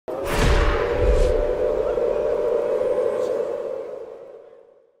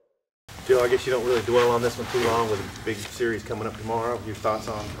So I guess you don't really dwell on this one too long with a big series coming up tomorrow. Your thoughts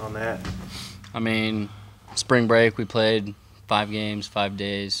on that? I mean, spring break we played 5 games, 5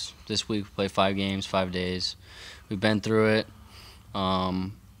 days. This week we played 5 games, 5 days. We've been through it.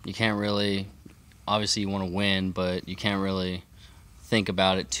 You can't really, obviously you want to win, but you can't really think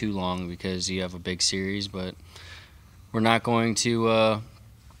about it too long because you have a big series. But we're not going to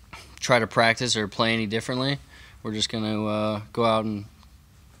try to practice or play any differently. We're just going to go out and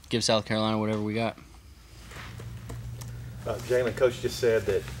give South Carolina whatever we got. Jalen, Coach just said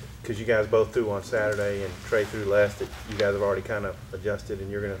that because you guys both threw on Saturday and Trey threw less, that you guys have already kind of adjusted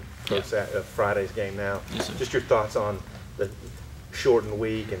and you're going to throw Friday's game now. Yes, sir. Just your thoughts on the shortened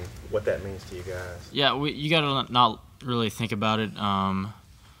week and what that means to you guys. Yeah, you got to not really think about it.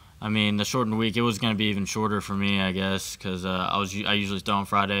 I mean, the shortened week, it was going to be even shorter for me, I guess, because I usually throw on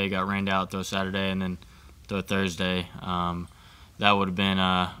Friday, got rained out, throw Saturday, and then throw Thursday. That would have been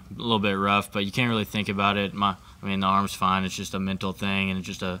a little bit rough, but you can't really think about it. I mean, the arm's fine. It's just a mental thing, and it's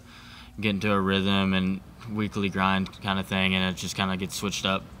just get into a rhythm and weekly grind kind of thing, and it just kind of gets switched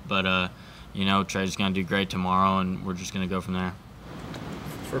up. But, you know, Trey's going to do great tomorrow, and we're just going to go from there.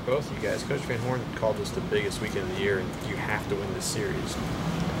 For both of you guys, Coach Van Horn called this the biggest weekend of the year, and you have to win this series.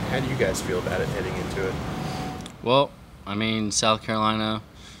 How do you guys feel about it heading into it? Well, I mean, South Carolina,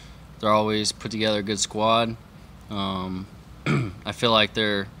 they're always put together a good squad. I feel like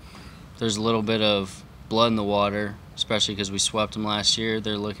there's a little bit of blood in the water, especially because we swept them last year.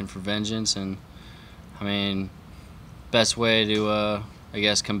 They're looking for vengeance, and I mean, best way to I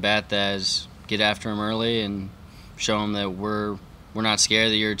guess combat that is get after them early and show them that we're not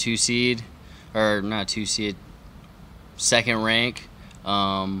scared that you're a 2 seed, or not 2 seed, second rank.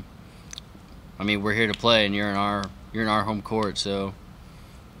 I mean, we're here to play, and you're in our home court, so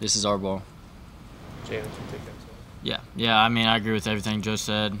this is our ball. Jalen, you take that. Yeah. I mean, I agree with everything Joe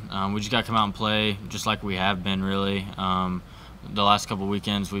said. We just got to come out and play just like we have been, really. The last couple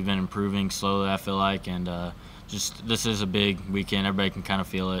weekends we've been improving slowly, I feel like, and just this is a big weekend. Everybody can kind of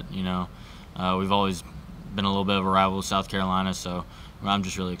feel it, you know. We've always been a little bit of a rival with South Carolina, so I'm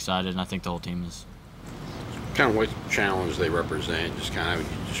just really excited, and I think the whole team is. Kind of what challenge they represent, just kind of how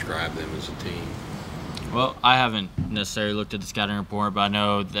would you describe them as a team? Well, I haven't necessarily looked at the scouting report, but I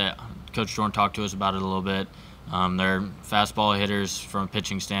know that Coach Jordan talked to us about it a little bit. They're fastball hitters from a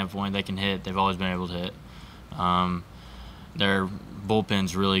pitching standpoint. They can hit. They've always been able to hit. Their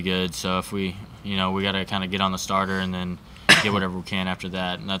bullpen's really good, so if we got to kind of get on the starter and then get whatever we can after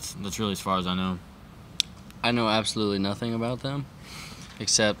that. And that's really as far as I know. I know absolutely nothing about them,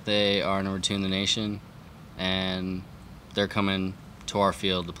 except they are number 2 in the nation, and they're coming to our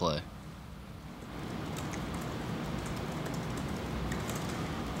field to play.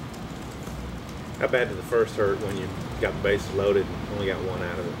 How bad did the first hurt when you got the bases loaded and only got one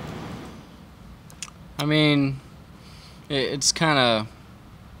out of it? I mean, it's kind of,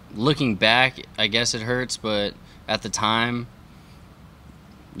 looking back, I guess it hurts, but at the time,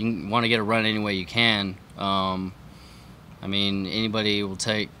 you want to get a run any way you can. I mean, anybody will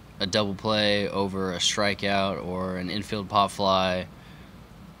take a double play over a strikeout or an infield pop fly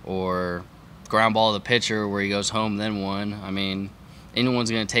or ground ball to the pitcher where he goes home then one. I mean,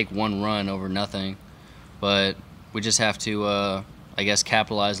 anyone's going to take one run over nothing, but we just have to, I guess,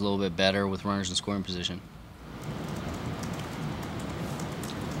 capitalize a little bit better with runners in scoring position.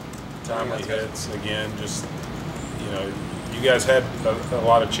 Timely hits again. Just you guys had a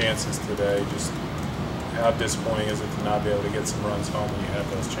lot of chances today. Just how disappointing is it to not be able to get some runs home when you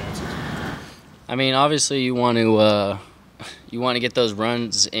have those chances? I mean, obviously you want to get those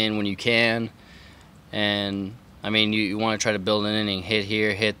runs in when you can, and I mean you want to try to build an inning, hit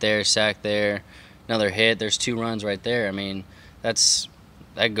here, hit there, sack there, another hit. There's 2 runs right there. I mean that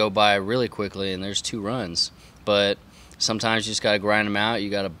can go by really quickly, and there's 2 runs. But sometimes you just got to grind them out.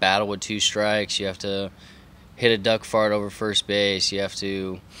 You got to battle with 2 strikes. You have to hit a duck fart over first base. You have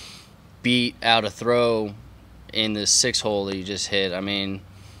to beat out a throw in the 6 hole that you just hit. I mean,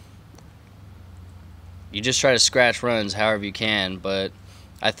 you just try to scratch runs however you can. But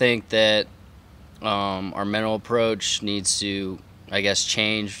I think that our mental approach needs to, I guess,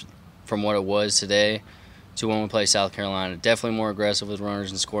 change from what it was today to when we play South Carolina. Definitely more aggressive with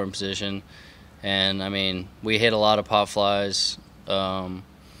runners in scoring position. And, I mean, we hit a lot of pop flies the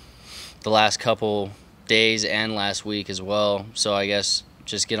last couple days and last week as well. So I guess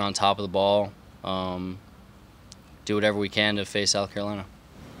just get on top of the ball, do whatever we can to face South Carolina.